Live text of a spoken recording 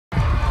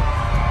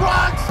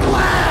Frog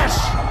Splash!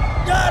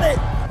 Got it!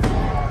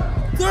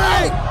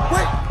 Hey,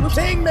 wait,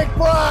 King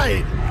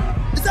McBride!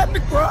 Is that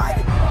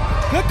McBride?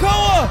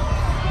 Kekoa!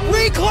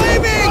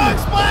 Reclaiming! Frog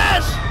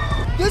Splash!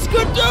 This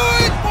could do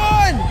it!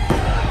 One!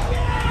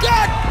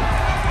 God!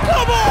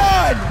 Come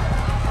on!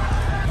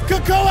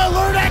 Kekoa,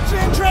 alert action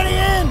and treading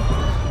in!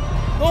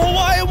 The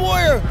Hawaiian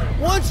Warrior,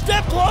 one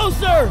step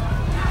closer!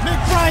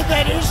 McBride,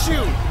 that issue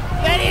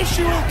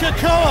with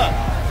Kekoa!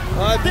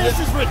 This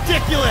is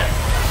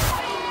ridiculous!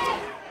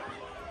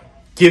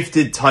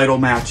 Gifted title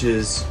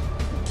matches,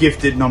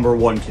 gifted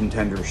 #1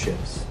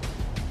 contenderships.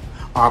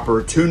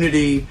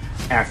 Opportunity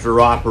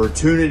after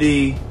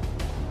opportunity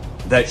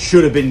that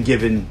should have been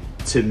given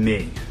to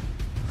me.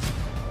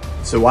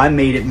 So I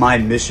made it my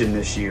mission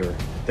this year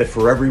that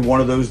for every one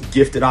of those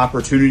gifted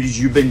opportunities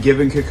you've been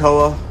given,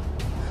 Kekoa,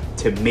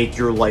 to make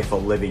your life a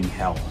living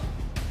hell.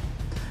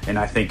 And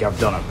I think I've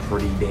done a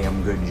pretty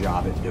damn good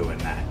job at doing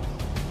that.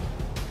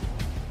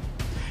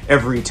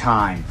 Every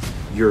time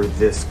you're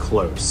this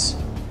close,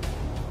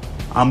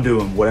 I'm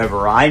doing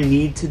whatever I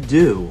need to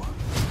do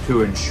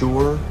to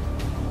ensure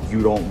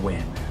you don't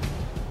win.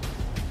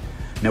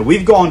 Now,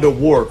 we've gone to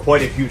war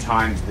quite a few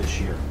times this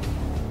year.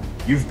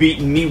 You've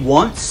beaten me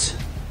once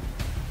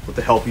with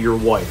the help of your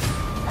wife.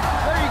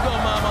 There you go,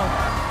 Mama.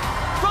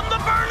 From the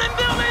burning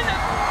building!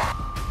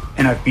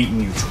 And I've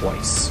beaten you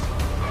twice.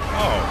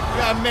 Oh,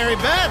 you got Mary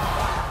Beth.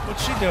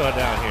 What's she doing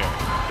down here?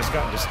 Just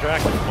got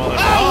distracted from all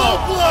that. Oh,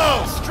 low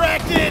blow!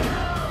 Distracted!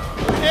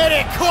 And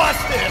it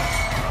cost him!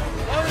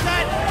 What was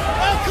that?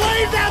 Oh,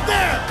 Clay's out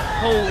there!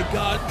 Holy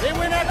God. They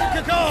went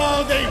after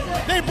Kekoa.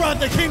 Oh, they brought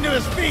the king to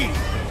his feet.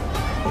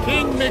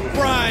 King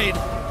McBride,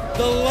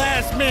 the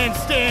last man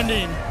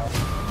standing.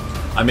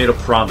 I made a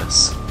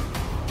promise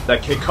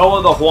that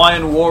Kekoa the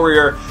Hawaiian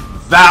Warrior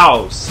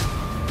vows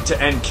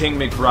to end King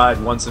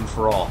McBride once and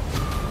for all.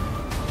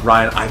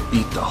 Ryan, I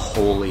beat the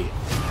holy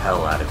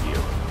hell out of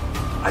you.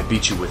 I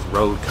beat you with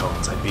road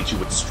cones. I beat you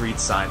with street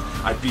signs.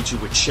 I beat you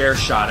with chair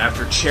shot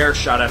after chair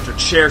shot after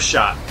chair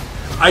shot.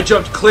 I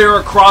jumped clear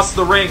across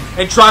the ring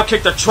and drop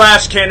kicked a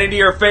trash can into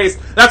your face.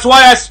 That's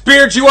why I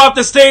speared you off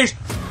the stage.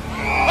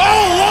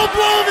 Oh, low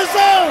blow of his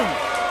own!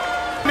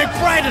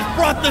 McBride has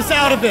brought this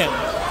out of him.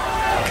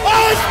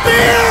 Oh,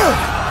 spear!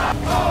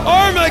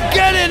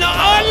 Armageddon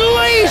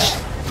unleashed!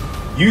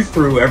 You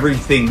threw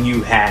everything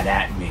you had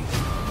at me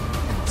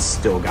and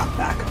still got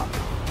back up.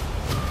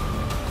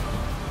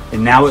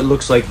 And now it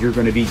looks like you're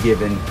going to be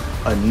given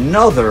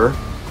another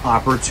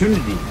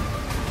opportunity.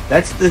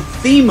 That's the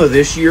theme of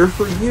this year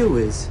for you,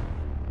 is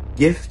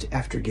gift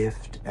after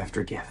gift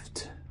after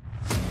gift.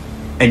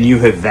 And you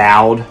have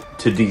vowed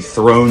to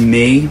dethrone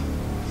me?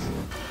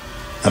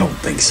 I don't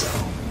think so.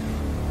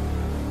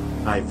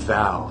 I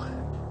vow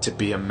to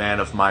be a man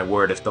of my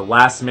word. If the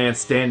last man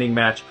standing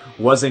match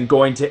wasn't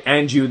going to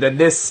end you, then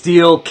this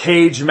steel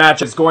cage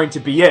match is going to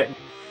be it.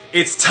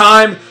 It's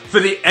time for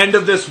the end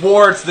of this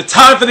war. It's the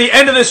time for the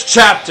end of this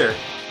chapter.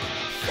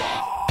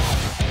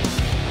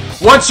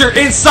 Once you're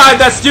inside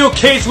that steel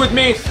cage with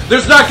me,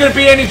 there's not going to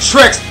be any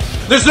tricks.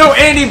 There's no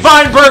Andy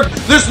Weinberg.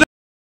 There's no